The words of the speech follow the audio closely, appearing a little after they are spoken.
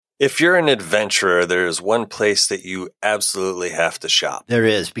If you're an adventurer, there's one place that you absolutely have to shop. There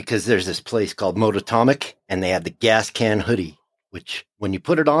is, because there's this place called Mototomic, and they have the gas can hoodie, which when you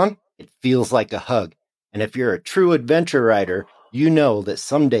put it on, it feels like a hug. And if you're a true adventure rider, you know that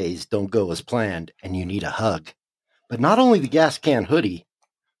some days don't go as planned and you need a hug. But not only the gas can hoodie,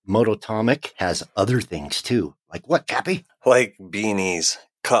 Mototomic has other things too. Like what, Cappy? Like beanies,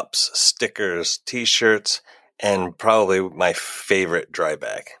 cups, stickers, t-shirts, and probably my favorite dry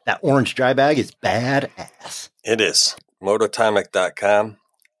bag. That orange dry bag is badass. It is. Mototomic.com.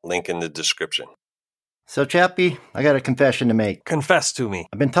 Link in the description. So, Chappie, I got a confession to make. Confess to me.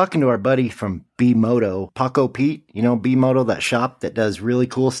 I've been talking to our buddy from B-Moto, Paco Pete. You know B-Moto, that shop that does really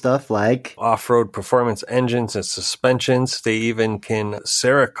cool stuff like Off-road performance engines and suspensions. They even can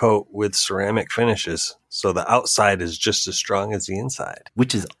Cerakote with ceramic finishes. So the outside is just as strong as the inside.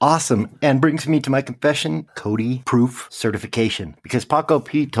 which is awesome and brings me to my confession, Cody Proof certification. Because Paco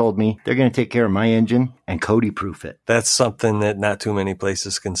Pete told me they're going to take care of my engine and Cody Proof it. That's something that not too many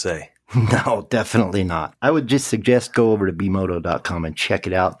places can say. No, definitely not. I would just suggest go over to bmoto.com and check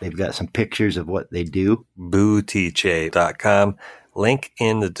it out. They've got some pictures of what they do. Bootiche.com. Link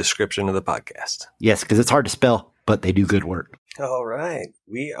in the description of the podcast. Yes, because it's hard to spell, but they do good work. All right.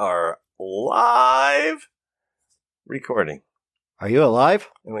 We are live recording. Are you alive?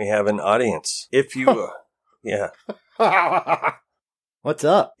 And we have an audience. If you, yeah. What's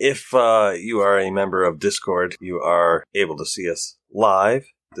up? If you are a member of Discord, you are able to see us live.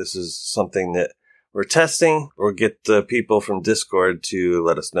 This is something that we're testing. We'll get the people from Discord to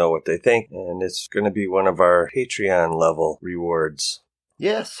let us know what they think. And it's going to be one of our Patreon level rewards.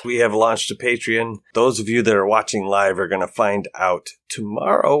 Yes. We have launched a Patreon. Those of you that are watching live are going to find out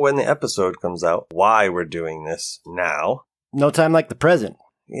tomorrow when the episode comes out why we're doing this now. No time like the present.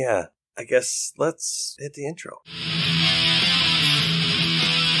 Yeah, I guess let's hit the intro.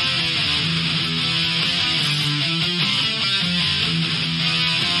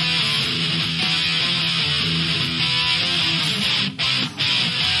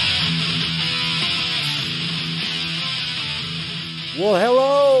 Well,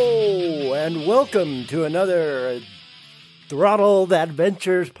 hello, and welcome to another Throttled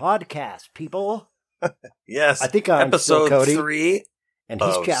Adventures podcast, people. Yes, I think I'm episode still Cody, 3 and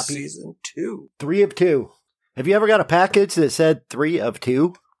he's of Chappie. season 2. 3 of 2. Have you ever got a package that said 3 of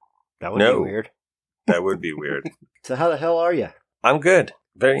 2? That would No. be weird. That would be weird. So how the hell are you? I'm good.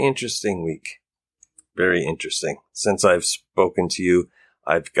 Very interesting week. Very interesting. Since I've spoken to you,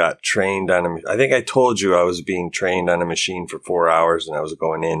 I've got trained on I think I told you I was being trained on a machine for 4 hours and I was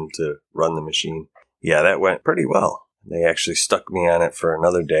going in to run the machine. Yeah, that went pretty well. They actually stuck me on it for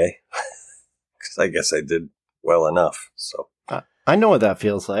another day because I guess I did well enough. So I know what that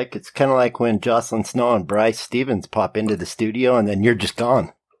feels like. It's kind of like when Jocelyn Snow and Bryce Stevens pop into the studio and then you're just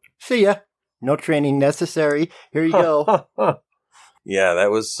gone. See ya. No training necessary. Here you go. Yeah,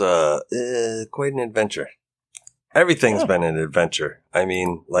 that was quite an adventure. Everything's been an adventure. I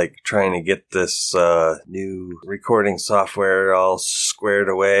mean, like trying to get this new recording software all squared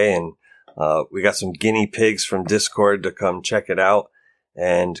away. And we got some guinea pigs from Discord to come check it out.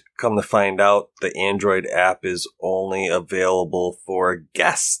 And come to find out, the Android app is only available for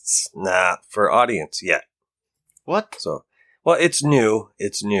guests, not for audience yet. What? So, well, it's new.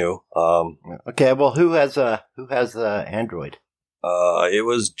 It's new. Okay, well, who has Android? It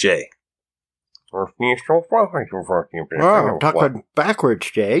was Jay. Oh, talking backwards,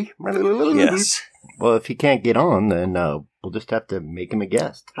 Jay. Yes. Well, if he can't get on, then we'll just have to make him a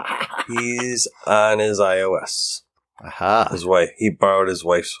guest. He's on his iOS. Aha. His wife. He borrowed his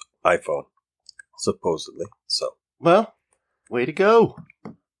wife's iPhone, supposedly. So Well, way to go.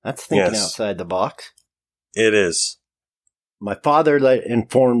 That's thinking Yes. outside the box. it is. My father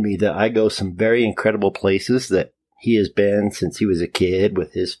informed me that I go some very incredible places that he has been since he was a kid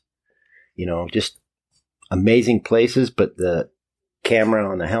with his, just amazing places, but the camera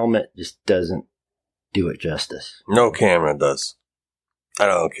on the helmet just doesn't do it justice. No camera does. I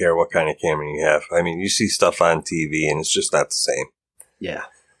don't care what kind of camera you have. I mean, you see stuff on TV and it's just not the same. Yeah.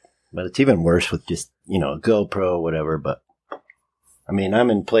 But it's even worse with just, a GoPro or whatever. But, I mean, I'm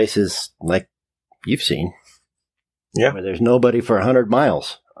in places like you've seen. Yeah. Where there's nobody for 100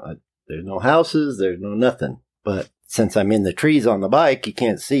 miles. There's no houses. There's no nothing. But since I'm in the trees on the bike, you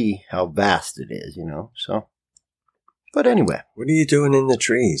can't see how vast it is, So, but anyway. What are you doing in the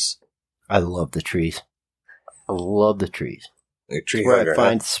trees? I love the trees. I love the trees. A tree It's where hugger, I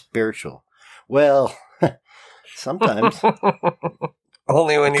find spiritual. Well, sometimes.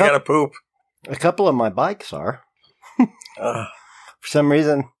 Only when you gotta poop. A couple of my bikes are. For some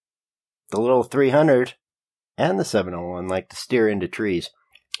reason, the little 300 and the 701 like to steer into trees.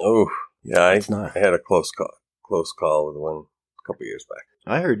 Oh, yeah, It's not. I had a close call with one a couple years back.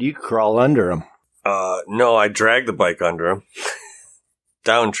 I heard you crawl under them. No, I dragged the bike under them.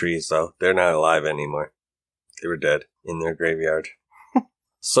 Down trees, though. They're not alive anymore. They were dead in their graveyard.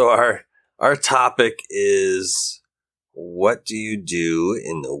 So our topic is, what do you do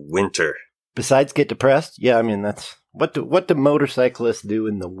in the winter? Besides get depressed? Yeah, I mean, that's what do motorcyclists do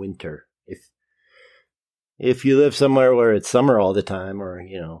in the winter? If you live somewhere where it's summer all the time, or,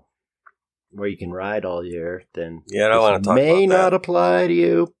 you know, where you can ride all year, then Yeah, I don't want to talk may about not apply to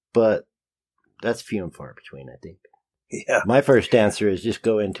you, but that's few and far between, I think. that. Yeah. My first answer is just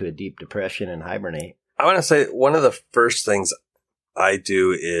go into a deep depression and hibernate. I want to say one of the first things I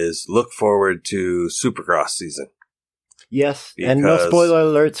do is look forward to Supercross season. Yes, and no Because- spoiler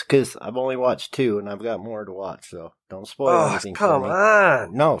alerts because I've only watched 2 and I've got more to watch, so don't spoil Oh, anything come for me.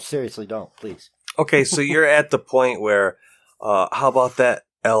 on. No, seriously, don't, please. Okay, so you're at the point where, how about that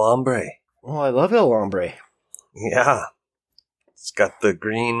El Hombre? Oh, I love El Hombre. Yeah. It's got the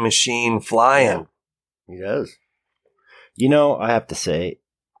green machine flying. He does. You know, I have to say,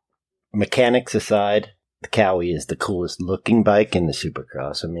 mechanics aside, the Cowie is the coolest looking bike in the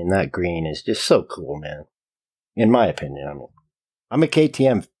Supercross. I mean, that green is just so cool, man. In my opinion, I mean, I'm a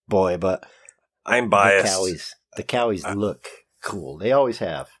KTM boy, but I'm biased. the Cowies look cool. They always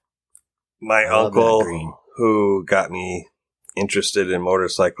have. My I love that uncle, green. who got me interested in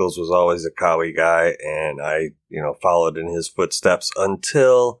motorcycles, was always a Cowie guy, and I, followed in his footsteps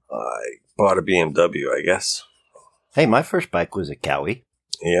until I bought a BMW, I guess. Hey, my first bike was a Cowie.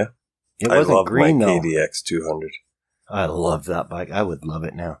 Yeah. It I wasn't love green, my though. KDX 200. I love that bike. I would love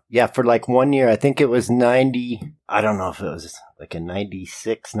it now. Yeah, for like 1 year, I think it was 90. I don't know if it was like a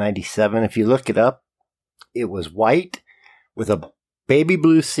 96, 97. If you look it up, it was white with a baby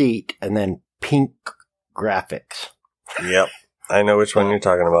blue seat and then pink graphics. Yep. I know which one you're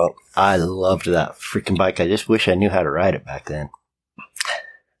talking about. I loved that freaking bike. I just wish I knew how to ride it back then.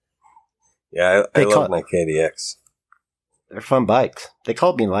 Yeah, I They love call- my KDX. They're fun bikes. They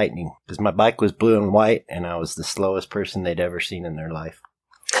called me Lightning because my bike was blue and white and I was the slowest person they'd ever seen in their life.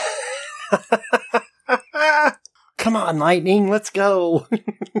 Come on, Lightning, let's go.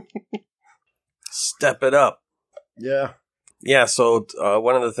 Step it up. Yeah. Yeah, so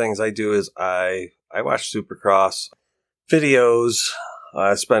one of the things I do is I watch Supercross videos.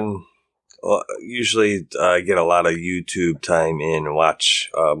 I spend usually get a lot of YouTube time in and watch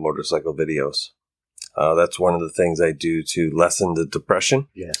motorcycle videos. That's one of the things I do to lessen the depression.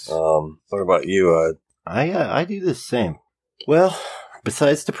 Yes. What about you? I do the same. Well,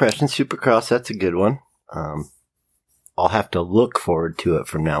 besides depression, Supercross, that's a good one. I'll have to look forward to it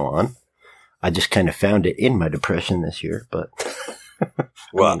from now on. I just kind of found it in my depression this year, but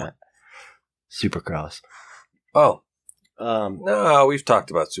What? Supercross. Oh, Um, no, we've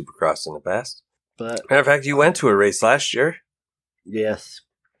talked about Supercross in the past. but Matter of fact, you went to a race last year. yes,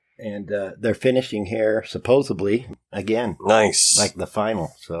 and they're finishing here supposedly again, Nice. like the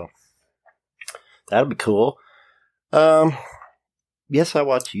final. So that'll be cool. Yes, I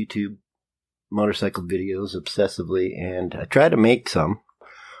watch YouTube motorcycle videos obsessively, and I try to make some,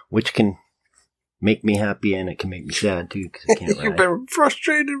 which can make me happy and it can make me sad too because I can't You've ride. been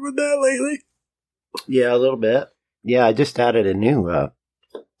frustrated with that lately. Yeah, a little bit. Yeah, I just added a new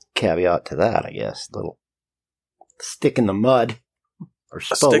caveat to that, I guess. Little stick in the mud or A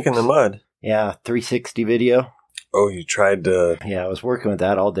spokes. stick in the mud. Yeah, 360 video. Oh, you tried to. Yeah, I was working with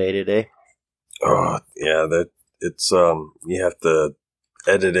that all day today. Oh, yeah. It's you have to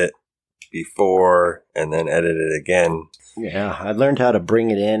edit it before and then edit it again. Yeah, I learned how to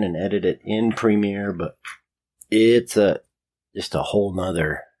bring it in and edit it in Premiere, but it's just a whole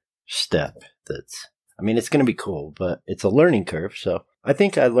nother step. It's going to be cool, but it's a learning curve. So I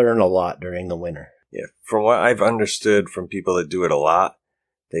think I learned a lot during the winter. Yeah, from what I've understood from people that do it a lot,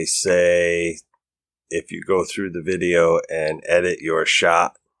 they say if you go through the video and edit your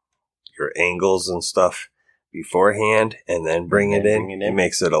shot, your angles and stuff beforehand, and then bring it in, it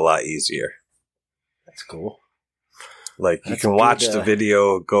makes it a lot easier. That's cool. Like, you That's can good, watch the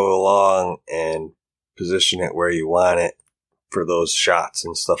video go along and position it where you want it for those shots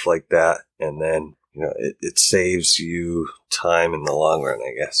and stuff like that. And then, it saves you time in the long run,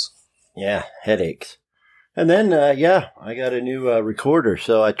 I guess. Yeah, headaches. And then, I got a new recorder.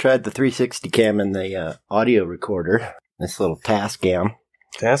 So I tried the 360 cam and the audio recorder, this little Tascam.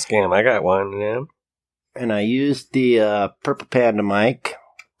 Tascam, I got one, yeah. And I used the Purple Panda mic.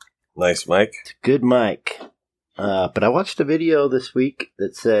 Nice mic. It's a good mic. But I watched a video this week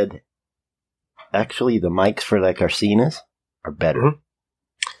that said, actually, the mics for like Arsenas are better. Mhm.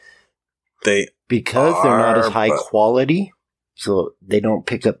 They Because they're not as are, high but- quality. so they don't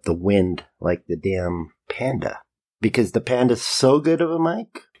pick up the wind like the damn Panda. Because the Panda's so good of a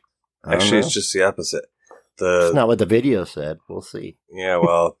mic. Actually, it's just the opposite. It's not what the video said. We'll see. Yeah,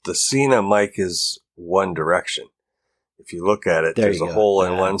 well, the Sena mic is one direction. If you look at it, there's a hole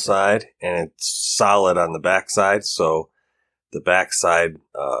in one side, and it's solid on the back side, so the back side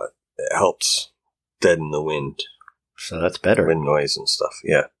helps deaden the wind. So that's better. Wind noise and stuff,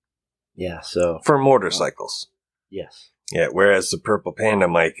 yeah. Yeah, so... For motorcycles. Yes. Yeah, whereas the Purple Panda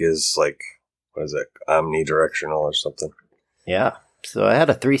mic is like, what is it, omnidirectional or something. Yeah, so I had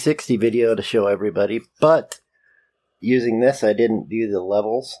a 360 video to show everybody, but using this, I didn't do the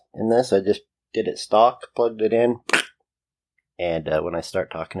levels in this. I just did it stock, plugged it in, and when I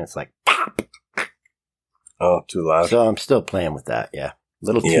start talking, it's like... Oh, too loud. So I'm still playing with that, yeah. A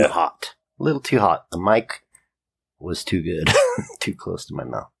little too hot. A little too hot. The mic was too good. Too close to my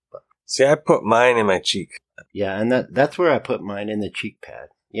mouth. But. See, I put mine in my cheek. Yeah, and that's where I put mine, in the cheek pad.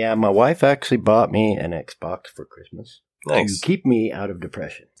 Yeah, my wife actually bought me an Xbox for Christmas. Nice. To keep me out of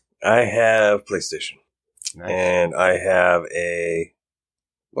depression. I have PlayStation. Nice. And I have a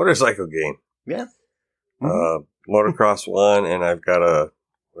motorcycle game. Yeah. Motocross 1, and I've got a,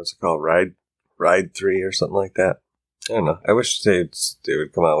 what's it called, Ride 3 or something like that. I don't know. I wish they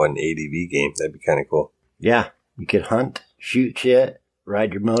would come out with an ADV game. That'd be kind of cool. Yeah. You could hunt, shoot shit,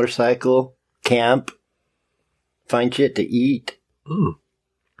 ride your motorcycle, camp, find shit to eat.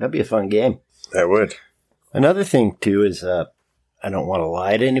 That'd be a fun game. That would. Another thing, too, is I don't want to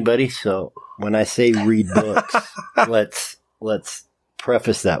lie to anybody, so when I say read books, let's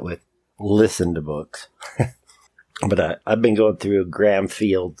preface that with listen to books. But I've been going through Graham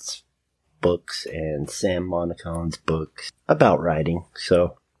Field's books and Sam Monacon's books about riding,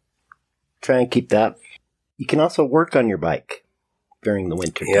 so try and keep that. You can also work on your bike during the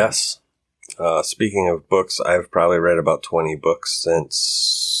winter time. Yes. Speaking of books, I've probably read about 20 books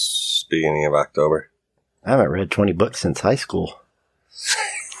since beginning of October. I haven't read 20 books since high school.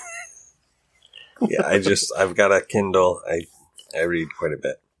 Yeah, I've got a Kindle. I read quite a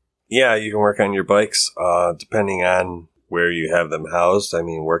bit. Yeah, you can work on your bikes, depending on where you have them housed. I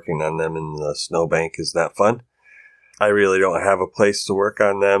mean, working on them in the snowbank is not fun. I really don't have a place to work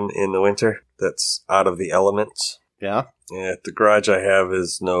on them in the winter that's out of the elements. Yeah? Yeah, the garage I have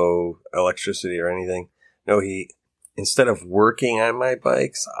is no electricity or anything, no heat. Instead of working on my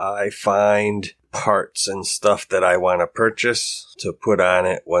bikes, I find parts and stuff that I want to purchase to put on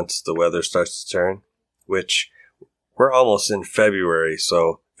it once the weather starts to turn, which we're almost in February,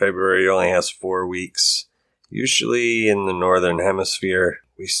 so February only has 4 weeks. Usually in the northern hemisphere,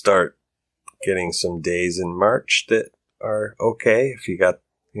 we start getting some days in March that are okay if you got,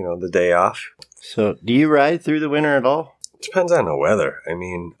 the day off. So do you ride through the winter at all? It depends on the weather. I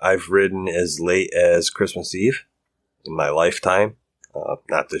mean, I've ridden as late as Christmas Eve in my lifetime.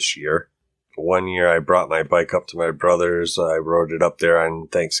 Not this year. One year I brought my bike up to my brother's. I rode it up there on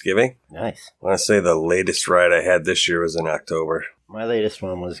Thanksgiving. Nice. I want to say the latest ride I had this year was in October. My latest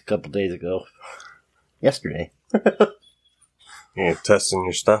one was a couple days ago. Yesterday. You testing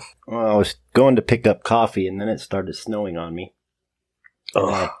your stuff? Well, I was going to pick up coffee, and then it started snowing on me. And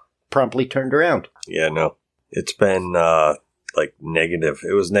I promptly turned around. Yeah, no. It's been, negative.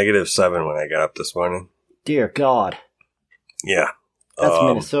 It was -7 when I got up this morning. Dear God. Yeah. That's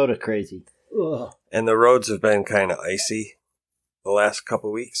Minnesota crazy. Ugh. And the roads have been kind of icy the last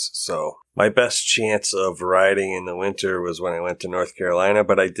couple weeks, so my best chance of riding in the winter was when I went to North Carolina,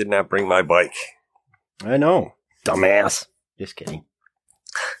 but I did not bring my bike. I know. Dumbass. Just kidding.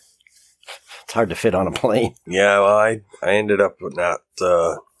 It's hard to fit on a plane. Yeah, well, I ended up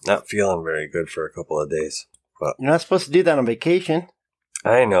not feeling very good for a couple of days. But you're not supposed to do that on vacation.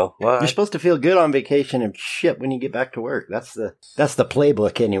 I know. Well, you're supposed to feel good on vacation and shit when you get back to work. That's the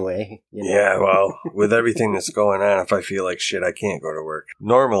playbook anyway. Yeah, well, with everything that's going on, if I feel like shit, I can't go to work.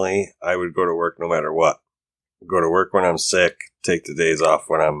 Normally, I would go to work no matter what. Go to work when I'm sick, take the days off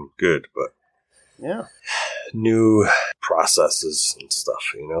when I'm good, but yeah. New processes and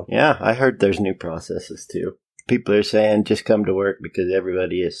stuff, Yeah, I heard there's new processes too. People are saying just come to work because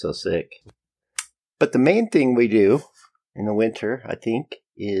everybody is so sick. But the main thing we do in the winter, I think,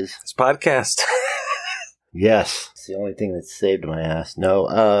 is this podcast. Yes. It's the only thing that saved my ass.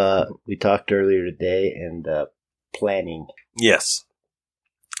 No, we talked earlier today and planning. Yes.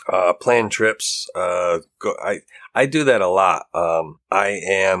 Plan trips. I do that a lot. I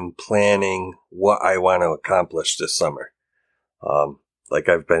am planning what I want to accomplish this summer.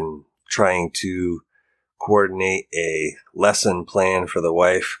 I've been trying to coordinate a lesson plan for the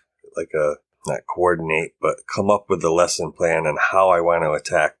wife, like a not coordinate, but come up with the lesson plan and how I want to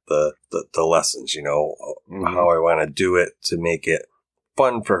attack the lessons, how I want to do it to make it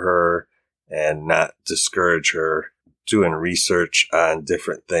fun for her and not discourage her doing research on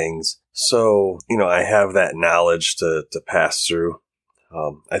different things. So, I have that knowledge to pass through.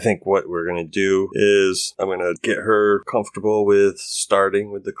 I think what we're going to do is I'm going to get her comfortable with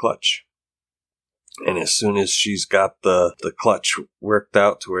starting with the clutch. And as soon as she's got the clutch worked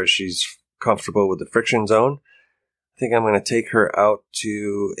out to where she's comfortable with the friction zone, I think I'm going to take her out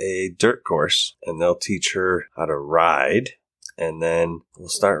to a dirt course and they'll teach her how to ride and then we'll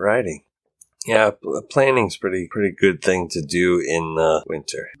start riding. Yeah, planning's pretty good thing to do in the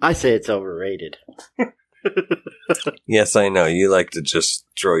winter. I say it's overrated. Yes, I know. You like to just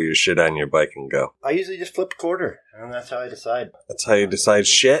throw your shit on your bike and go. I usually just flip a quarter, and that's how I decide. That's how you decide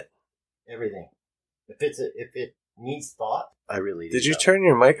shit? Everything. If it needs thought, I really do. Did you turn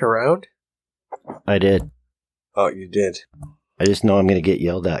your mic around? I did. Oh, you did. I just know I'm going to get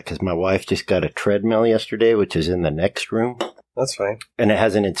yelled at because my wife just got a treadmill yesterday, which is in the next room. That's fine. And it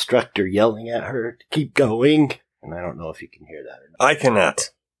has an instructor yelling at her to keep going. And I don't know if you can hear that or not. I cannot.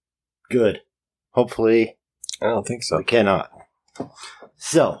 Good. Hopefully. I don't think so. We cannot.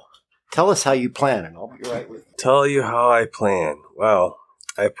 So, tell us how you plan, and I'll be right with you. Tell you how I plan. Well,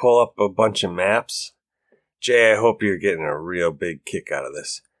 I pull up a bunch of maps. Jay, I hope you're getting a real big kick out of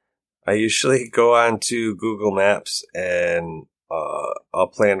this. I usually go on to Google Maps and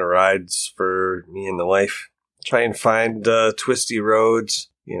I'll plan the rides for me and the wife. Try and find twisty roads.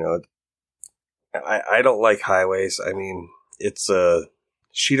 I don't like highways. I mean,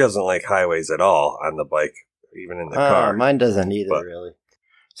 she doesn't like highways at all on the bike, even in the car. Mine doesn't either, really.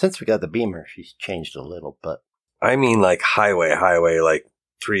 Since we got the Beamer, she's changed a little, but... I mean like highway, like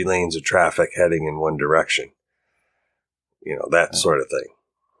 3 lanes of traffic heading in one direction. That sort of thing.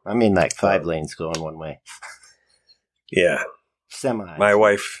 I mean like 5 lanes going one way. Yeah. Semi. My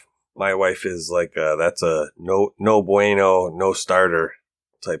wife is like, that's a no bueno, no starter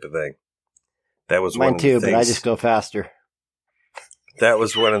type of thing. That was mine one too, of the things, but I just go faster. That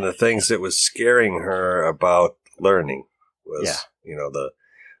was one of the things that was scaring her about learning was,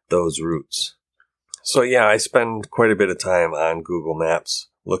 those routes. So yeah, I spend quite a bit of time on Google Maps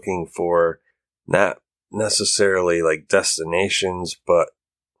looking for not necessarily like destinations, but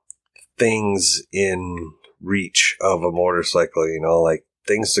things in reach of a motorcycle, like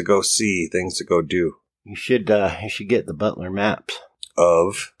things to go see, things to go do. You should get the Butler maps.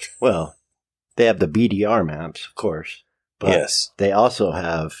 Well, they have the BDR maps, of course. But yes. They also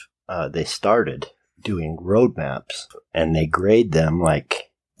have, they started doing road maps and they grade them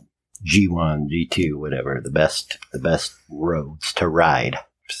like G1, G2, whatever, the best roads to ride.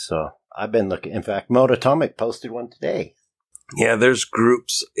 So I've been looking. In fact, Mototomic posted one today. Yeah, there's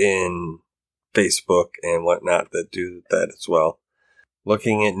groups in Facebook and whatnot that do that as well.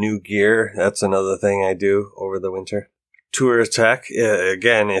 Looking at new gear, that's another thing I do over the winter. Touratech,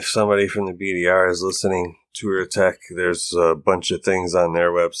 again, if somebody from the BDR is listening, Touratech, there's a bunch of things on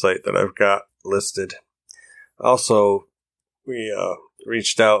their website that I've got listed. Also, we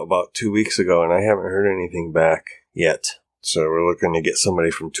reached out about 2 weeks ago and I haven't heard anything back yet. So we're looking to get somebody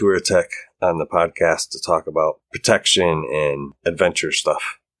from Touratech on the podcast to talk about protection and adventure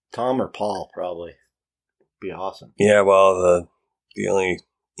stuff. Tom or Paul, probably. Be awesome. Yeah, well, the only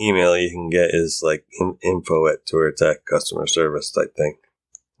email you can get is like info@Touratech customer service type thing.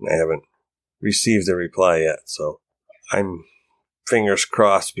 And I haven't received a reply yet, so I'm fingers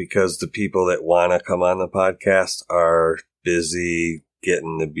crossed because the people that want to come on the podcast are busy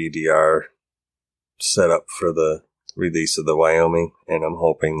getting the BDR set up for the release of the Wyoming, and I'm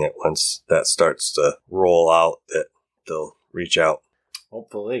hoping that once that starts to roll out that they'll reach out.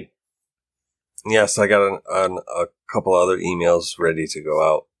 Hopefully. Yes, I got a couple other emails ready to go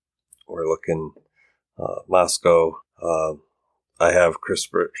out. We're looking, Moscow. I have Chris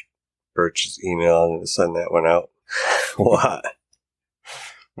Birch's email. I'm going to send that one out. What?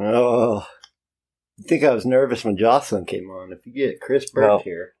 Oh, I think I was nervous when Jocelyn came on. If you get Chris Birch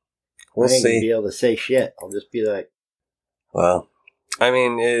here, we'll I ain't see. gonna be able to say shit. I'll just be like, well, I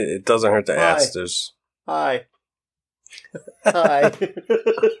mean, it doesn't hurt to ask. There's hi. Hi.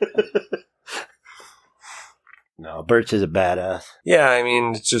 No, Birch is a badass. Yeah, I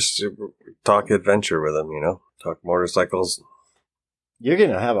mean, it's just talk adventure with him, talk motorcycles. You're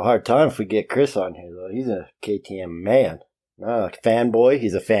going to have a hard time if we get Chris on here, though. He's a KTM man. Not a fanboy,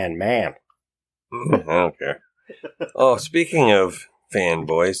 he's a fan man. I don't care. Oh, speaking of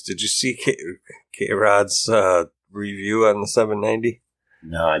fanboys, did you see K-Rod's review on the 790?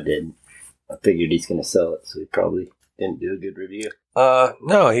 No, I didn't. I figured he's going to sell it, so he probably Didn't do a good review.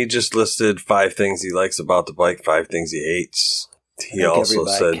 No, he just listed 5 things he likes about the bike, 5 things he hates. He also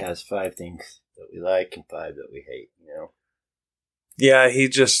every said bike has 5 things that we like and 5 that we hate, you know. Yeah,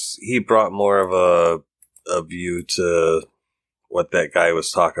 he brought more of a view to what that guy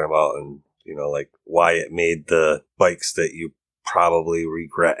was talking about, and you know, like why it made the bikes that you probably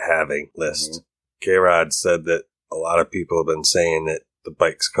regret having list. Mm-hmm. K-Rod said that a lot of people have been saying that the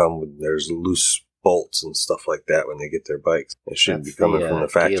bikes come with there's loose bolts and stuff like that when they get their bikes. It shouldn't be coming from the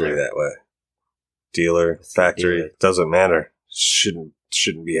factory dealer. that way. Dealer, factory, dealer. doesn't matter. Shouldn't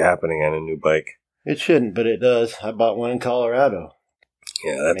be happening on a new bike. It shouldn't, but it does. I bought one in Colorado.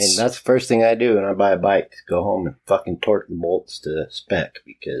 Yeah, that's the first thing I do when I buy a bike. Go home and fucking torque the bolts to spec,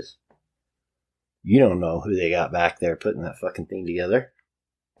 because you don't know who they got back there putting that fucking thing together.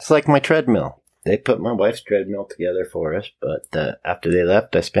 It's like my treadmill. They put my wife's treadmill together for us, but after they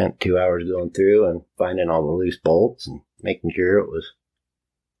left, I spent 2 hours going through and finding all the loose bolts and making sure it was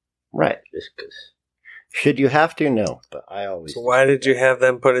right. Just because. Should you have to? No, but I always. So why did you have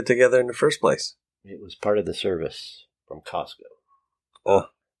them put it together in the first place? It was part of the service from Costco. I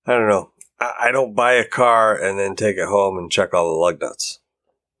don't know. I don't buy a car and then take it home and check all the lug nuts.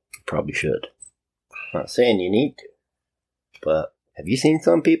 Probably should. I'm not saying you need to, but have you seen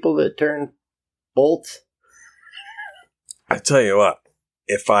some people that turn bolts? I tell you what,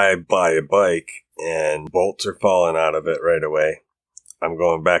 if I buy a bike and bolts are falling out of it right away, I'm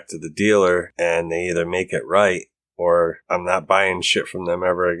going back to the dealer and they either make it right or I'm not buying shit from them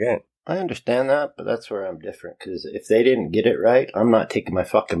ever again. I understand that, but that's where I'm different, because if they didn't get it right, I'm not taking my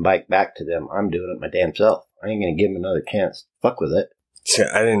fucking bike back to them. I'm doing it my damn self. I ain't going to give them another chance. Fuck with it. See,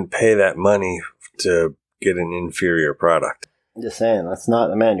 I didn't pay that money to get an inferior product. I'm just saying, that's not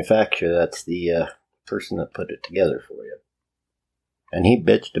the manufacturer. That's the person that put it together for you. And he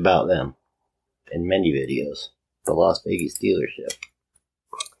bitched about them in many videos. The Las Vegas dealership.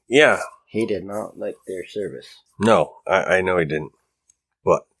 Yeah. He did not like their service. No, I know he didn't.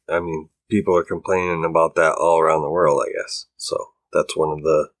 But, I mean, people are complaining about that all around the world, I guess. So that's one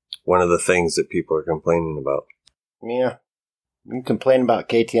of the things that people are complaining about. Yeah. You can complain about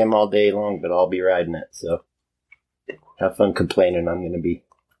KTM all day long, but I'll be riding it, so have fun complaining. I'm going to be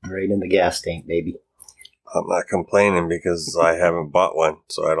right in the gas tank, baby. I'm not complaining because I haven't bought one,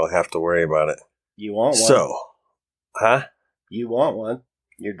 so I don't have to worry about it. You want one? So, huh? You want one.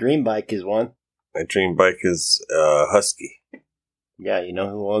 Your dream bike is one. My dream bike is Husky. Yeah, you know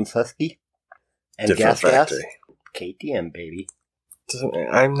who owns Husky? And Different factory. KTM, baby.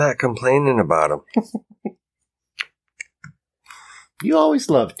 I'm not complaining about them. You always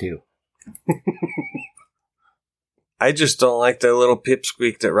love to. I just don't like that little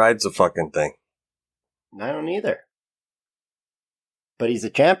pipsqueak that rides the fucking thing. I don't either. But he's a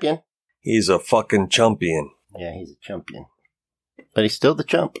champion. He's a fucking chumpion. Yeah, he's a champion. But he's still the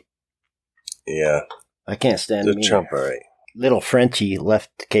chump. Yeah. I can't stand him The chump, alright. Little Frenchie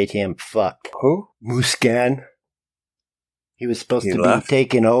left KTM fucked. Who? Muscan. He was supposed to be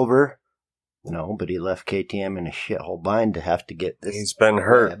taking over. No, but he left KTM in a shithole bind to have to get this. He's been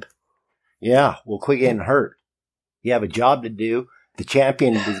hurt. Web. Yeah, well, quit getting hurt. You have a job to do. The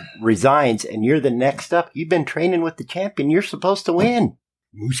champion resigns, and you're the next up. You've been training with the champion. You're supposed to win.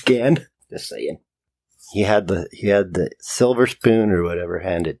 Muscan. Just saying. He had the silver spoon or whatever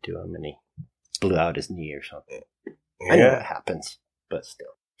handed to him, and he blew out his knee or something. Yeah. I know what happens, but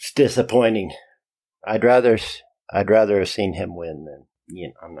still, it's disappointing. I'd rather have seen him win than, you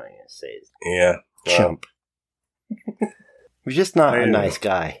know, I'm not gonna say it. Yeah. Chump. He's just not a nice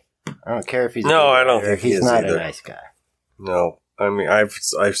guy. I don't care if he's No, I don't think he's not either. a nice guy. No. I mean, I've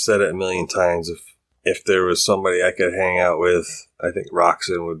said it a million times. If there was somebody I could hang out with, I think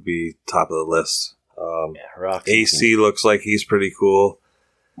Roxon would be top of the list. Roxon. AC looks like he's pretty cool.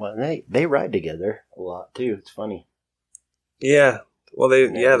 Well, they ride together a lot too. It's funny. Yeah. Well,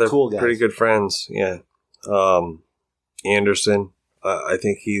 they're cool guys. pretty good friends. Yeah. Anderson, I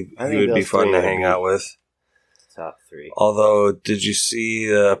think he would be fun to hang out with. Top 3. Although, did you see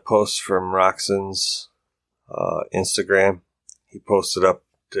the post from Roxon's Instagram? He posted up.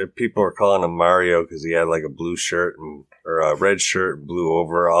 People were calling him Mario because he had like a blue shirt or a red shirt and blue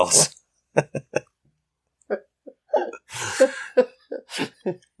overalls.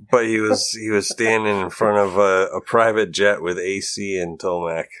 But he was standing in front of a private jet with AC and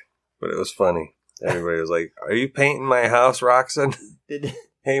Tomac. But it was funny. Everybody was like, "Are you painting my house, Roxon?"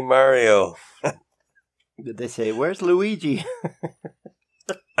 Hey, Mario. Did they say, "Where's Luigi?"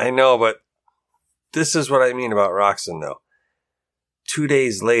 I know, but this is what I mean about Roxon, though. 2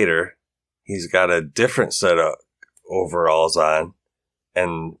 days later, he's got a different set of overalls on,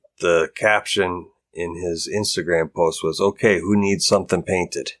 and the caption in his Instagram post was, okay, who needs something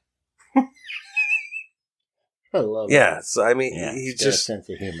painted? I love it. Yeah, so I mean, Yeah, he he's got a just, sense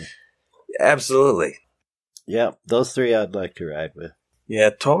of humor. absolutely. Yeah, those three I'd like to ride with. Yeah,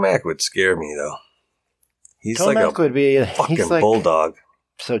 Tomac would scare me, though. He's Tomac like a would be fucking he's like, bulldog.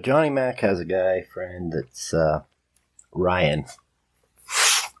 So Johnny Mac has a guy friend that's Ryan,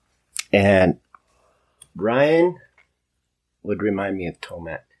 and Ryan would remind me of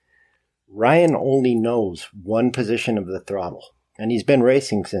Tomac. Ryan only knows one position of the throttle, and he's been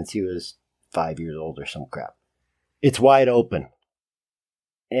racing since he was 5 years old or some crap. It's wide open.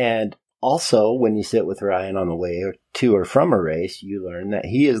 And also, when you sit with Ryan on the way to or from a race, you learn that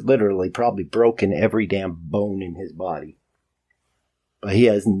he has literally probably broken every damn bone in his body. But he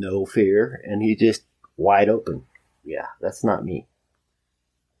has no fear, and he just wide open. Yeah, that's not me.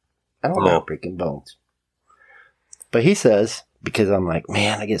 I don't have breaking bones. But he says, because I'm like,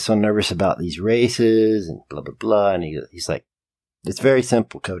 man, I get so nervous about these races and blah, blah, blah. And he's like, it's very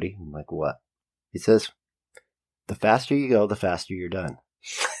simple, Cody. I'm like, what? He says, the faster you go, the faster you're done.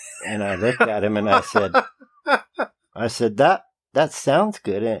 And I looked at him and I said, that sounds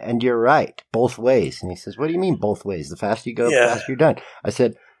good. And you're right, both ways. And he says, what do you mean both ways? The faster you go, the faster you're done. I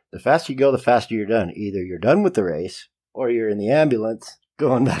said, the faster you go, the faster you're done. Either you're done with the race or you're in the ambulance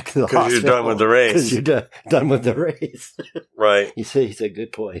going back to the hospital. Because you're done with the race. Because you're done with the race. Right. He said,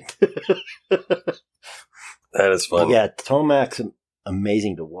 good point. That is funny. Yeah, Tomac's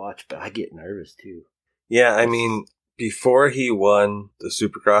amazing to watch, but I get nervous too. Yeah, I mean, before he won the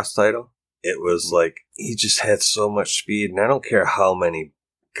Supercross title, it was like he just had so much speed, and I don't care how many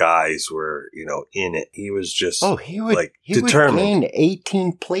guys were, in it. He was just he would determined. Would gain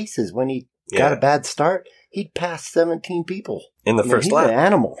 18 places when he got a bad start. He'd pass 17 people in the first lap. He's an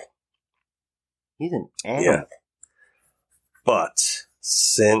animal. He's an animal. Yeah. But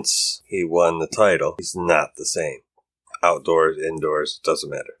since he won the title, he's not the same. Outdoors, indoors, doesn't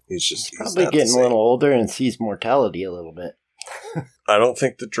matter. He's probably not getting a little older and sees mortality a little bit. I don't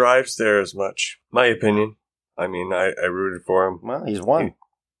think the drive's there as much. My opinion. I mean, I rooted for him. Well, he's won.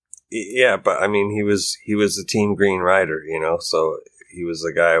 Yeah, but I mean, he was the Team Green rider, so he was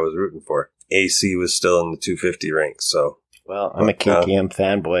the guy I was rooting for. AC was still in the 250 ranks, so. Well, I'm a KTM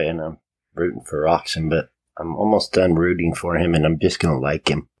fanboy, and I'm rooting for Roxon, but I'm almost done rooting for him, and I'm just going to like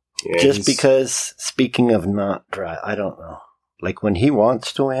him. Yeah, just because, speaking of not dry, I don't know. Like, when he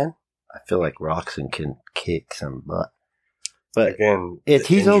wants to win, I feel like Roxon can kick some butt. But again,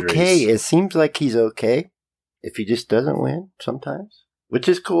 he's okay. It seems like he's okay if he just doesn't win sometimes, which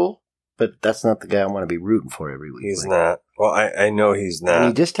is cool. But that's not the guy I want to be rooting for every week. He's not. Well, I know he's not. And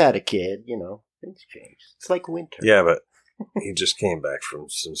he just had a kid, things change. It's like winter. Yeah, but he just came back from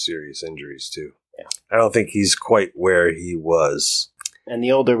some serious injuries, too. Yeah. I don't think he's quite where he was. And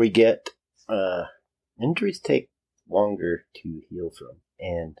the older we get, injuries take longer to heal from.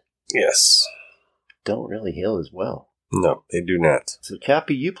 And yes, don't really heal as well. No, they do not. So,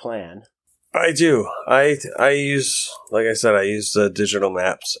 Chappie, you plan. I do. I use, like I said, I use digital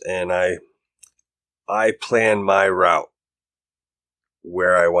maps, and I plan my route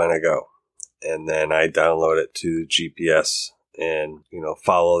where I want to go. And then I download it to GPS and,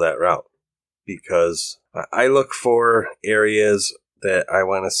 follow that route. Because I look for areas that I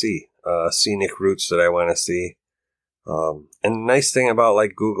want to see, scenic routes that I want to see. And the nice thing about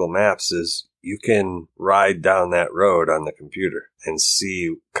like Google Maps is you can ride down that road on the computer and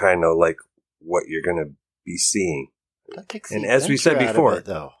see kind of like what you're going to be seeing. That takes and as we said before,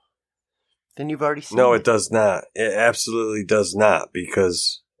 though, then you've already seen it does not. It absolutely does not,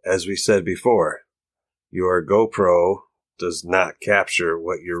 because as we said before, your GoPro does not capture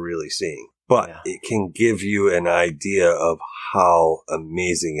what you're really seeing. But it can give you an idea of how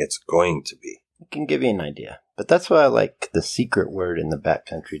amazing it's going to be. It can give you an idea. But that's why I like the secret word in the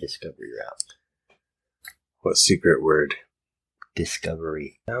backcountry discovery route. What secret word?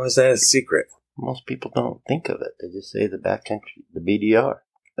 Discovery. How is that a secret? Most people don't think of it. They just say the backcountry, the BDR.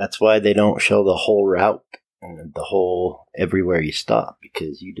 That's why they don't show the whole route and the whole everywhere you stop,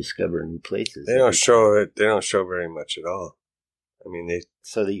 because you discover new places. They don't show it. They don't show very much at all. I mean,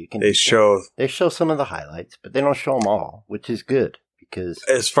 so that you can. They show some of the highlights, but they don't show them all, which is good. Because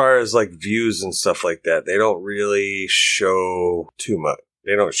as far as like views and stuff like that, they don't really show too much.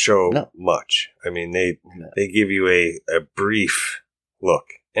 They don't show much. I mean, they give you a brief look.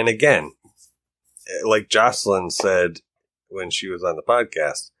 And again, like Jocelyn said when she was on the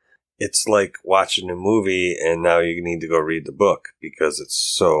podcast, it's like watching a movie and now you need to go read the book because it's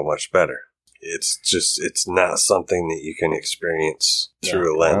so much better. It's not something that you can experience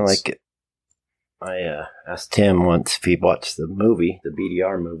through a lens. I like it. I asked Tim once if he watched the movie, the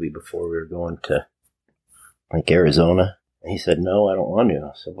BDR movie, before we were going to like Arizona. And he said, no, I don't want to.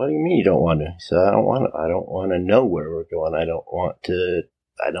 I said, what do you mean you don't want to? He said, I don't want to know where we're going. I don't want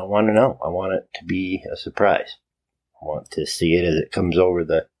to know. I want it to be a surprise. I want to see it as it comes over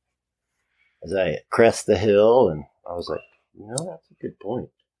as I crest the hill. And I was like, that's a good point,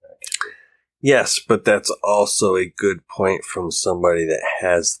 actually. Yes, but that's also a good point from somebody that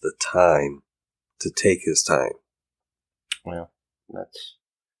has the time to take his time. Well, that's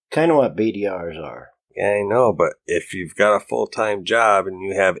kind of what BDRs are. Yeah, I know, but if you've got a full-time job and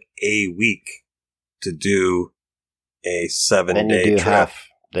you have a week to do a 7-day trip,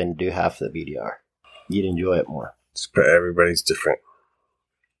 then do half the BDR. You'd enjoy it more. Everybody's different.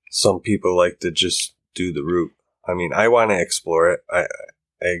 Some people like to just do the route. I mean, I want to explore it.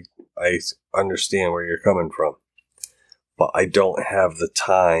 I understand where you're coming from, but I don't have the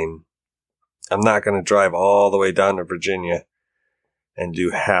time. I'm not going to drive all the way down to Virginia and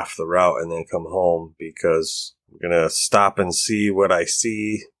do half the route and then come home, because I'm going to stop and see what I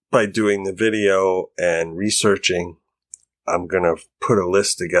see by doing the video and researching. I'm going to put a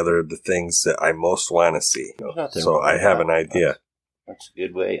list together of the things that I most want to see. So I have an idea. That's a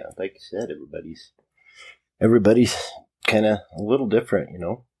good way. Like you said, everybody's kind of a little different,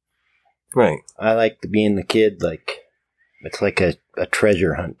 Right. I like being the kid, it's like a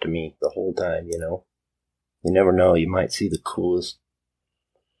treasure hunt to me the whole time, You never know. You might see the coolest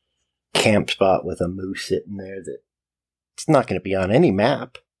camp spot with a moose sitting there that it's not going to be on any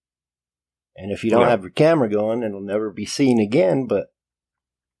map. And if you don't have your camera going, it'll never be seen again. But,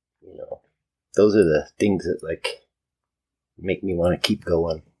 those are the things that, make me want to keep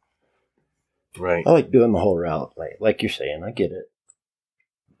going. Right. I like doing the whole route. Like you're saying, I get it.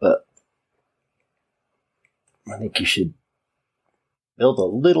 But I think you should build a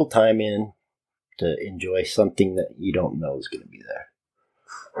little time in to enjoy something that you don't know is going to be there.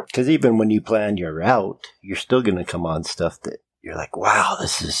 Because even when you plan your route, you're still going to come on stuff that you're like, wow,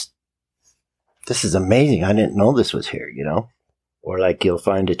 this is amazing. I didn't know this was here, Or you'll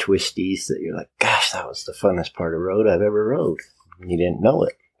find a twisties that you're like, gosh, that was the funnest part of road I've ever rode. And you didn't know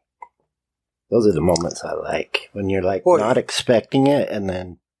it. Those are the moments I like. When you're not expecting it and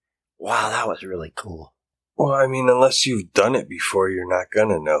then, wow, that was really cool. Well, I mean, unless you've done it before, you're not going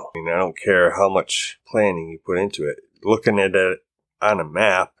to know. I mean, I don't care how much planning you put into it. Looking at it on a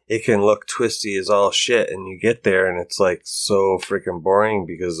map, it can look twisty as all shit, and you get there and it's so freaking boring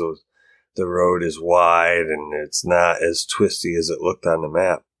because the road is wide and it's not as twisty as it looked on the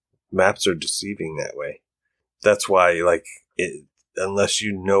map. Maps are deceiving that way. That's why, unless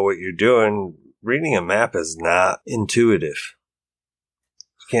you know what you're doing, reading a map is not intuitive.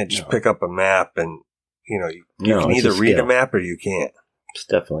 You can't just pick up a map and, you can either read a map or you can't. It's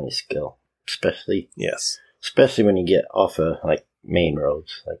definitely a skill, especially when you get off of main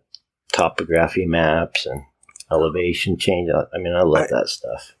roads, topography maps and elevation change. I mean, I love that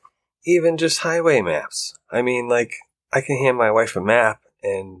stuff. Even just highway maps. I mean, I can hand my wife a map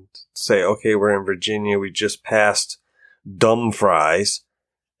and say, okay, we're in Virginia. We just passed Dumfries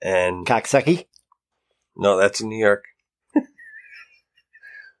and Coxsackie. No, that's in New York.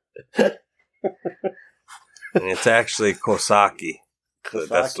 And it's actually Kosaki.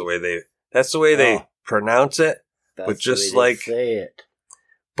 That's the way they pronounce it. But just say it.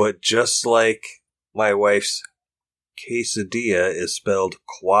 But just like my wife's quesadilla is spelled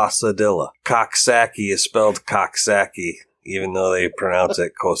Quasadilla. Coxsackie is spelled Coxsackie, even though they pronounce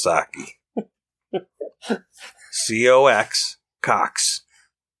it Kosaki. C-O-X, Cox.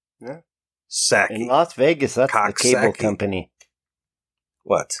 Yeah. Saki. In Las Vegas, that's the cable company.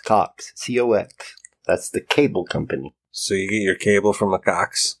 What? Cox. C-O-X. That's the cable company. So you get your cable from a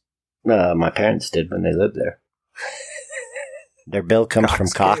Cox? My parents did when they lived there. Their bill comes from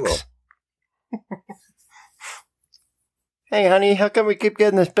Cox. Hey, honey, how come we keep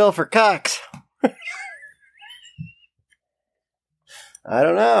getting this bill for Cox? I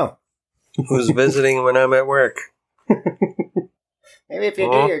don't know. Who's visiting when I'm at work? Maybe if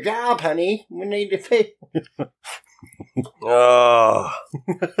you do your job, honey, we need to pay. Oh.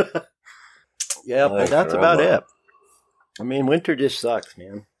 Yeah, but that's about it. I mean, winter just sucks,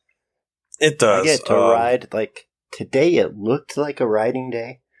 man. It does. I get to ride, today it looked like a riding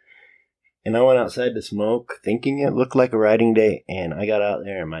day. And I went outside to smoke, thinking it looked like a riding day. And I got out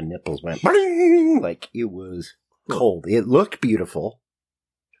there and my nipples went, it was cold. It looked beautiful.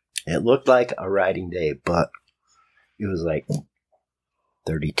 It looked like a riding day, but it was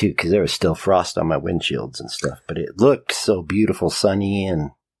 32 because there was still frost on my windshields and stuff. But it looked so beautiful, sunny. And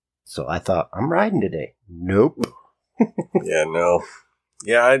so I thought, I'm riding today. Nope. Yeah, no.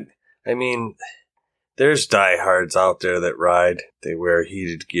 Yeah, I mean, there's diehards out there that ride. They wear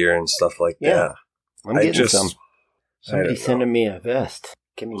heated gear and stuff like that. I'm I getting just- some. I Somebody's don't know. sending me a vest.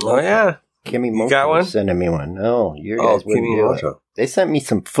 Kimmy Oh yeah. Kimmy You got one? sending me one. No, your Oh, guys wouldn't do it. Kimimoto. They sent me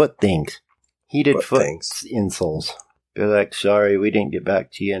some foot things. Heated Foot foot things. insoles. They're like, sorry, we didn't get back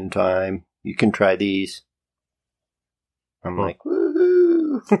to you in time. You can try these. I'm Hmm. like,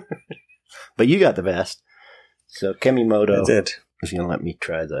 woohoo! But you got the vest. So Kimimoto I did. is going to let me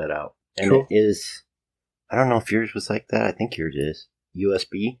try that out. And Cool. it is, I don't know if yours was like that. I think yours is.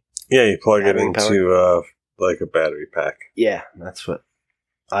 USB? Yeah, you plug it Battery into like a battery pack. Yeah, that's what.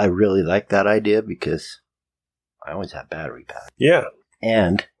 I really like that idea because I always have battery pack. Yeah.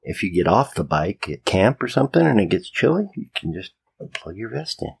 And if you get off the bike at camp or something and it gets chilly, you can just plug your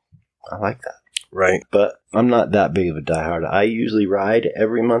vest in. I like that. Right. But I'm not that big of a diehard. I usually ride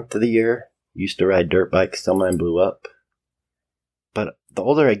every month of the year. Used to ride dirt bikes till mine blew up. But the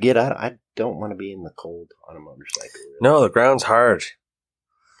older I get, I don't want to be in the cold on a motorcycle. Really. No, the ground's hard.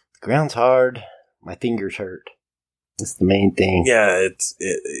 The ground's hard. My fingers hurt. That's the main thing. Yeah,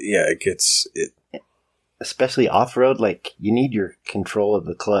 it gets it. Especially off-road, like, you need your control of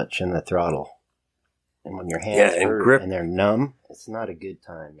the clutch and the throttle. And when your hands and hurt grip. and they're numb, it's not a good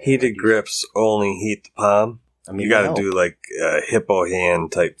time. Man. Heated grips only heat the palm. I mean, You got they to do help. like hippo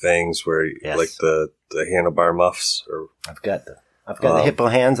hand type things where Yes. like the handlebar muffs. Or I've got the hippo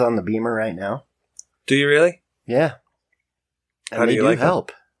hands on the Beamer right now. do you really? Yeah. And How do they you do like them?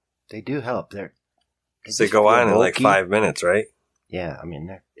 help. They do help. They They just go feel on in like bulky. 5 minutes, right? Yeah, I mean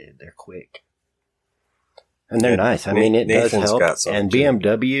they're quick. And they're Yeah, nice. I mean, it Nathan's does help. got some, And too.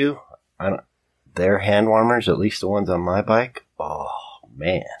 BMW, their hand warmers, at least the ones on my bike. Oh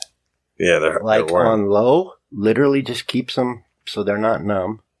man, Yeah, they're like warm. on low, literally just keeps them so they're not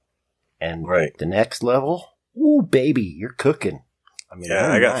numb. And Right. the next level, ooh baby, you're cooking. I mean, Yeah,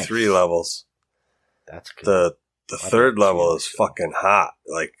 they're I got nice. 3 levels. That's good. The I third got level 2, is so. fucking hot.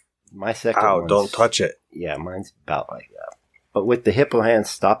 Like, My second ow, one's- don't touch it. Yeah, mine's about like that. But with the hippo hands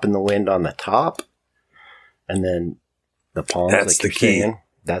stopping the wind on the top, and then the palms, That's like the you're key. saying,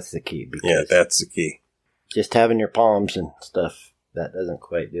 that's the key. Because Yeah, that's the key. just having your palms and stuff, that doesn't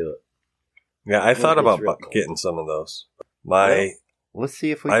quite do it. Yeah, I thought it's about real cool. getting some of those. My, Let's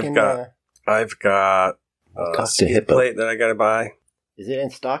see if we I've can. got- I've got Talk a to skid Hippo. plate that I got to buy. Is it in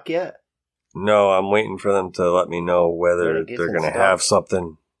stock yet? No, I'm waiting for them to let me know When whether it gets they're in going to stock. have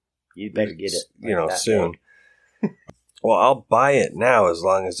something, You better get it. you know, that soon. day. Well, I'll buy it now as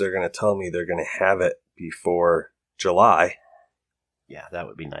long as they're going to tell me they're going to have it before July. Yeah, that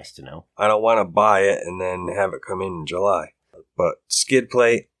would be nice to know. I don't want to buy it and then have it come in July. But skid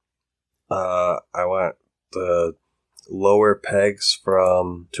plate, I want the lower pegs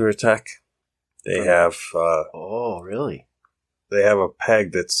from TourTech. They have Oh, really? they have a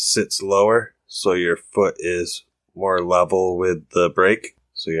peg that sits lower, so your foot is more level with the brake,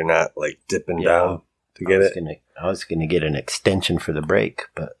 so you're not like dipping Yeah. down to get it. I was gonna get an extension for the brake,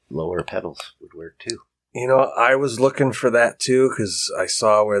 but lower pedals would work too. You know, I was looking for that too because I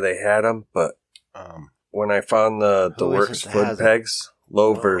saw where they had them, but when I found the Who is it Works that foot has it? pegs,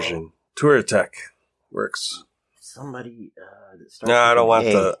 low Oh. version, TourTech Works. Somebody that starts No, I with don't an want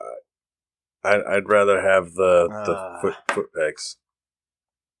A. the. I'd rather have the Ah. foot pegs.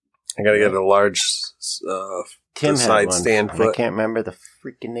 I gotta get a large Tim the had side one. stand and foot. I can't remember the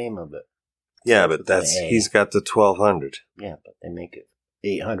freaking name of it. Yeah, Starts but with an that's A. he's got the 1200. Yeah, but they make it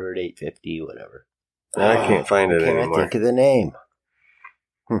 800, 850, whatever. I can't find it Can't I anymore. think of the name?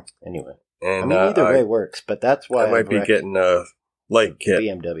 Anyway, And I mean either way works, but that's why I might be getting a light kit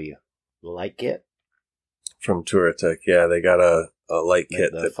BMW. The light kit. from TourTech. Yeah, they got a light Like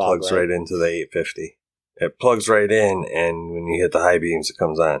kit the that fog plugs light? right into the 850. It plugs right in, and when you hit the high beams, it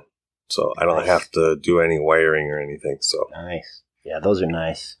comes on. So I don't Nice. have to do any wiring or anything. So Nice. Yeah, those are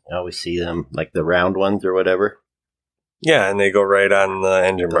nice. I always see them, like the round ones or whatever. yeah, and they go right on the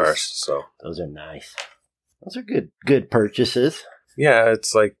engine Those- bars. So Those are nice. Those are good purchases. yeah,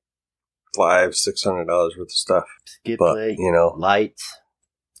 it's like $500-$600 worth of stuff. Skid But plate, you know, lights.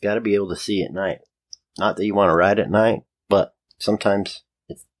 Got to be able to see at night. Not that you want to ride at night, but sometimes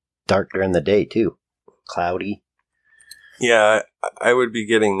it's dark during the day too. Cloudy. yeah, I would be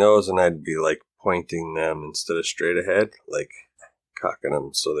getting those, and I'd be like pointing them instead of straight ahead, like cocking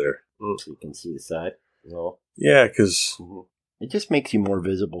them so they're. So you can see the side. Well, Yeah, because it just makes you more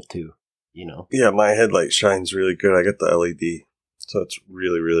visible too. You know. yeah, my headlight shines really good. I got the LED, so it's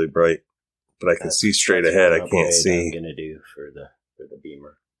really really bright, but I can That's- see straight that's ahead. one I can't upgrade I'm see. gonna do for the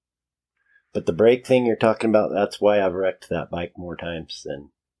Beamer. But the brake thing you're talking about, that's why I've wrecked that bike more times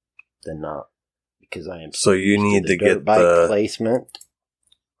than not. Because I am So you used need the to dirt get bike the placement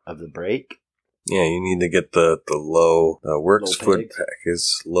of the brake. yeah, you need to get the low Works Low foot pegs. pack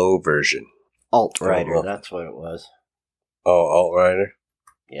is low version. Alt Rider, that's what it was. Oh, Alt Rider?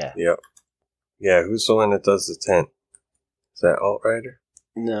 Yeah. Yep. Yeah, who's the one that does the tent? Is that Alt Rider?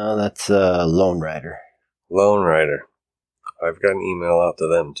 No, that's Lone Rider. Lone Rider. I've got an email out to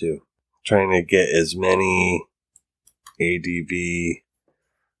them too. Trying to get as many ADV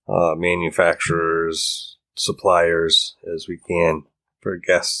manufacturers, suppliers as we can for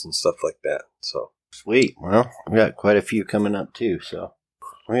guests and stuff like that. So sweet. Well, we got quite a few coming up too, so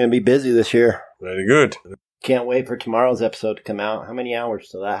we're gonna be busy this year. Very good. Can't wait for tomorrow's episode to come out. How many hours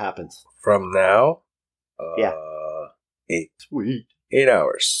till that happens? From now? Yeah. 8. Sweet. 8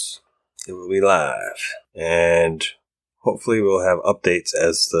 hours. It will be live. And hopefully we'll have updates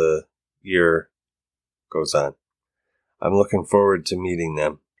as the year goes on. I'm looking forward to meeting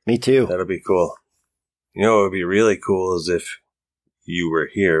them. Me too. That'll be cool. You know what would be really cool is if you were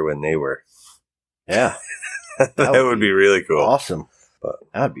here when they were. Yeah. That would be really cool. Awesome. But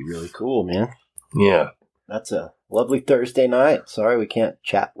that would be really cool, man. Yeah. That's a lovely Thursday night. Sorry we can't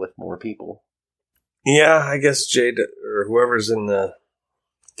chat with more people. Yeah, I guess Jade or whoever's in the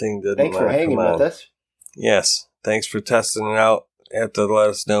thing didn't Thanks for hanging with us. Yes. Thanks for testing it out. You have to let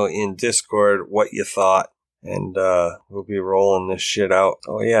us know in Discord what you thought. And we'll be rolling this shit out.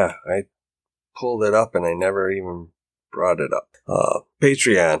 Oh, yeah. I pulled it up and I never even brought it up.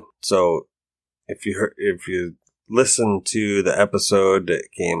 Patreon. So if you listen to the episode that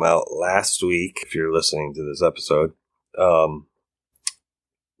came out last week, if you're listening to this episode,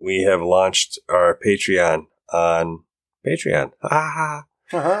 we have launched our Patreon on Patreon.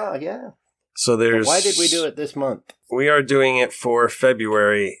 Yeah. So there's... Why did we do it this month? We are doing it for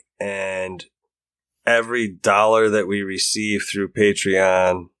February, and every dollar that we receive through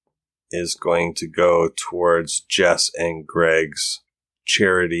Patreon is going to go towards Jess and Greg's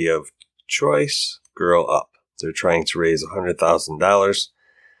charity of choice, Girl Up. They're trying to raise $100,000.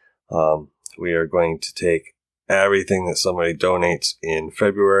 We are going to take everything that somebody donates in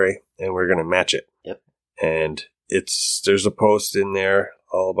February, and we're going to match it. Yep. And there's a post in there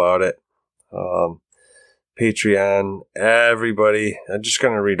all about it. Patreon, everybody. I'm just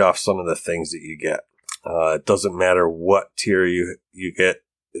going to read off some of the things that you get. It doesn't matter what tier you get.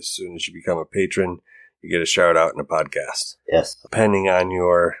 As soon as you become a patron, you get a shout out in a podcast. Yes. Depending on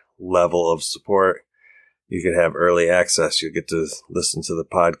your level of support, you could have early access. You'll get to listen to the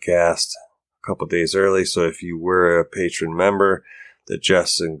podcast a couple days early. So if you were a patron member, the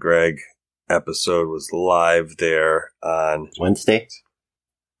Jess and Greg episode was live there on Wednesday.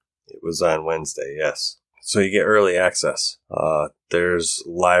 It was on Wednesday, yes. So you get early access. There's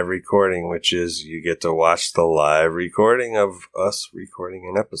live recording, which is you get to watch the live recording of us recording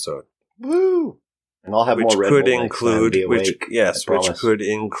an episode. Woo! And I'll have which more Red could Bull include, next time, which could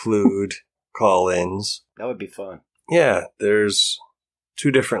include call-ins. That would be fun. Yeah, there's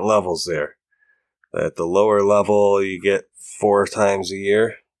 2 different levels there. At the lower level, you get 4 times a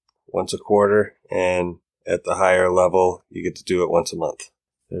year, once a quarter, and at the higher level, you get to do it once a month.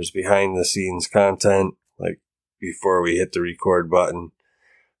 There's behind-the-scenes content, like before we hit the record button,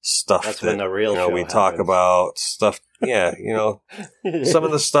 stuff That's that when the real show we happens. talk about, stuff, yeah, some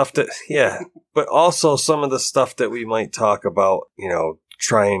of the stuff that, but also some of the stuff that we might talk about,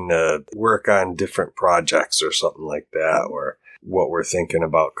 trying to work on different projects or something like that, or what we're thinking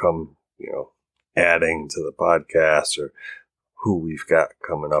about adding to the podcast, or who we've got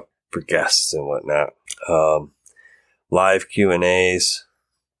coming up for guests and whatnot. Live Q&As,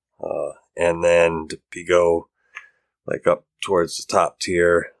 and then if you go like up towards the top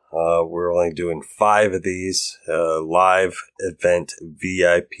tier, we're only doing 5 of these, live event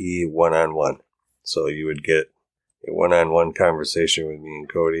VIP one-on-one. So you would get a one-on-one conversation with me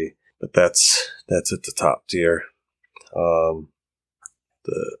and Cody, but that's at the top tier. The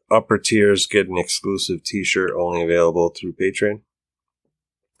upper tiers get an exclusive t-shirt only available through Patreon.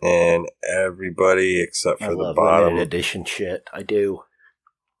 And everybody except for the bottom. Limited edition shit. I do.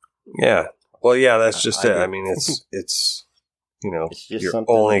 Yeah. Well, yeah, that's just it. do. I mean, it's It's just you're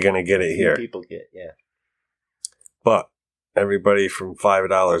something only going to get it here. People get, yeah. But everybody from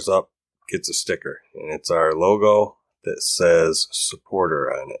 $5 up gets a sticker. And it's our logo that says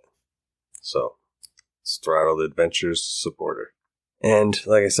supporter on it. So it's Throttled Adventures supporter. And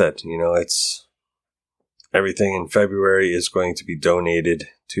like I said, it's everything in February is going to be donated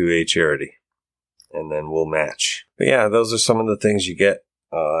to a charity. And then we'll match. But yeah, those are some of the things you get.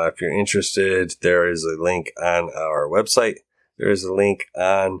 If you're interested, there is a link on our website. There is a link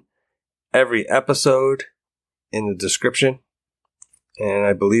on every episode in the description. And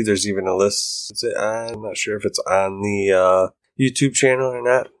I believe there's even a list. Is it on? I'm not sure if it's on the YouTube channel or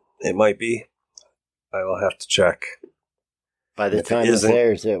not. It might be. I will have to check. By the If it time this isn't-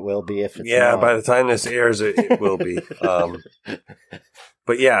 airs, it will be. If it's Yeah, not. by the time this airs, it will be.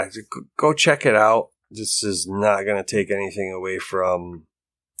 But yeah, go check it out. This is not going to take anything away from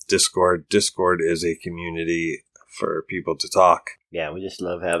Discord. Discord is a community for people to talk. Yeah, we just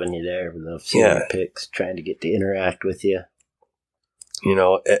love having you there. We love seeing Yeah. your pics, trying to get to interact with you. You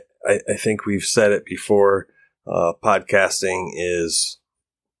know, I think we've said it before. Podcasting is,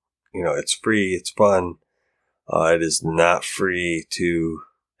 you know, it's free, it's fun. It is not free to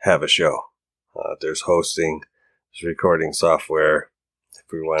have a show. There's hosting, there's recording software.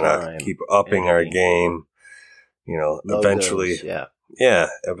 If we want Time, to keep upping our editing. game, you know, Logos, eventually, yeah,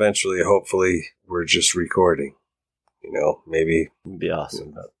 eventually, hopefully, we're just recording. You know, maybe. it'd be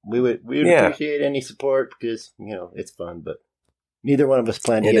awesome. But we would Yeah. appreciate any support because it's fun. But neither one of us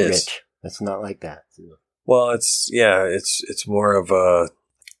plan to It get is. rich. That's not like that. So. Well, it's more of a.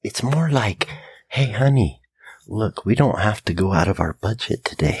 It's more like, hey, honey, look, we don't have to go out of our budget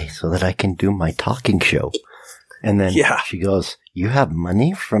today so that I can do my talking show. And then Yeah. she goes, you have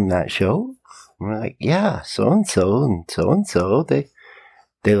money from that show? And we're like, yeah, so-and-so and so-and-so.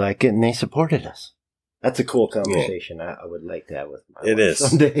 They like it and they supported us. That's a cool conversation I would like to have with my It wife is.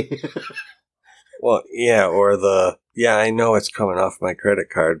 someday. Well, yeah, or I know it's coming off my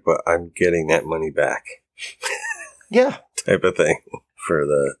credit card, but I'm getting that money back Yeah. type of thing for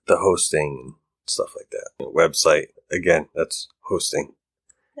the hosting and stuff like that. Website, again, that's hosting.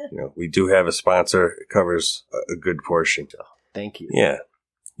 You know, we do have a sponsor. It covers a good portion. Thank you. Yeah.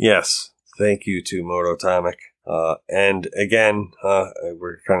 Yes. Thank you to Mototomic. And again,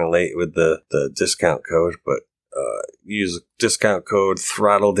 we're kind of late with the discount code, but use discount code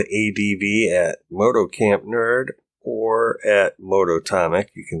THROTTLEDADV at MotoCamp Nerd or at Mototomic.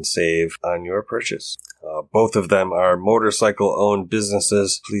 You can save on your purchase. Both of them are motorcycle-owned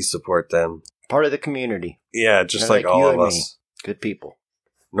businesses. Please support them. Part of the community. Yeah, just They're like like all you of and us. me. Good people.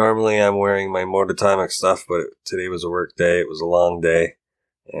 Normally, I'm wearing my Mototomic stuff, but today was a work day. It was a long day,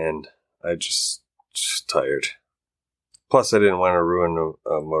 and I just tired. Plus, I didn't want to ruin a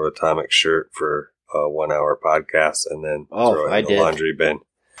Mototomic shirt for a 1 hour podcast and then throw it in the laundry bin.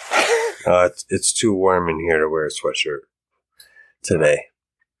 It's too warm in here to wear a sweatshirt today,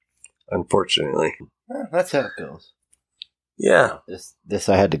 unfortunately. Well, that's how it goes. Yeah. This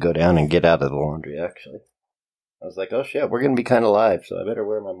I had to go down and get out of the laundry, actually. I was like, oh shit, we're going to be kind of live, so I better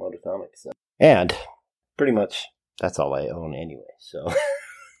wear my Mototomic stuff. And pretty much that's all I own anyway, so.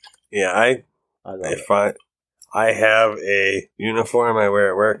 Yeah, I love it. I have a uniform I wear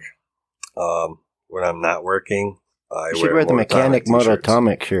at work. When I'm not working, I You should wear the mechanic t-shirts.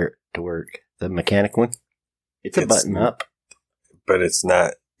 Mototomic shirt to work. The mechanic one. It's a button up. But it's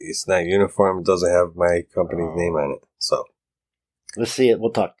not uniform. It doesn't have my company's name on it. So Let's see it.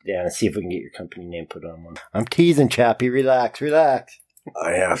 We'll talk to Dan and see if we can get your company name put on one. I'm teasing, Chappie. Relax.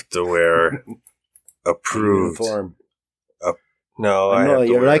 I have to wear approved. Uniform. No, I I know, have to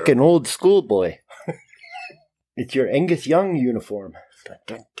you're wear like an old schoolboy. It's your Angus Young uniform.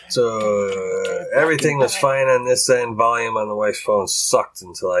 So everything was fine on this end. Volume on the wife's phone sucked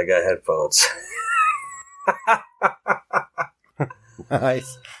until I got headphones.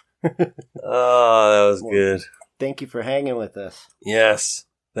 Nice. Oh, that was good. Thank you for hanging with us. Yes.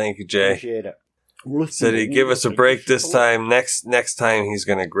 Thank you, Jay. Appreciate it. Said he'd give us a break this time. Next time he's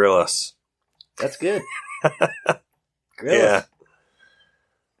going to grill us. That's good. Grill Yeah. us.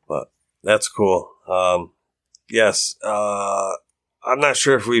 But that's cool. Yes. I'm not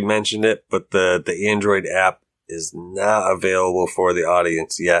sure if we mentioned it, but the Android app is not available for the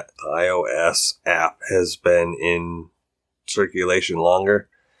audience yet. The iOS app has been in circulation longer.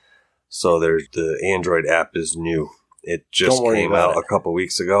 So the Android app is new. It just Don't worry came about out it. a couple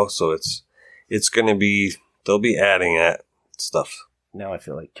weeks ago. So it's going to be, they'll be adding that stuff. Now I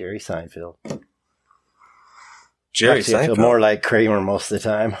feel like Jerry Seinfeld. Jerry Actually, I feel Seinfeld. more like Kramer most of the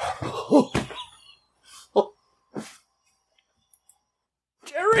time.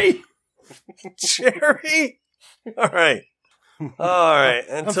 Jerry! Jerry? All right. All right.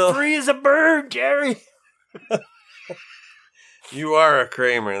 Until I'm free as a bird, Jerry! you are a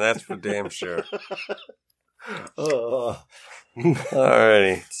Kramer, that's for damn sure. Oh.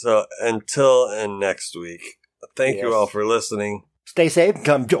 Alrighty. So until next week. Thank you Yes. all for listening. Stay safe and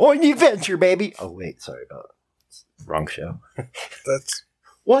come join the adventure, baby! Oh, wait, sorry about it. Wrong show. That's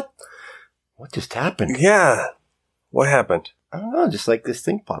What? What just happened? yeah. What happened? I don't know, just like this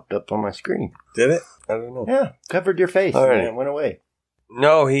thing popped up on my screen. Did it? I don't know. Yeah, covered your face All and right. then it went away.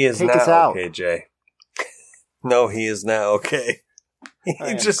 No, he is Take not us out. okay, Jay. No, he is not okay. I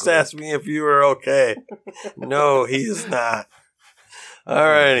He am just cool. asked me if you were okay. No, he is not.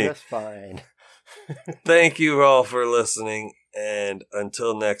 Alrighty. Just fine. Thank you all for listening. And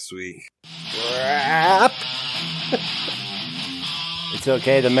until next week. Crap. It's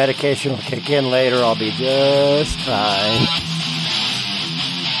okay. The medication will kick in later. I'll be just fine.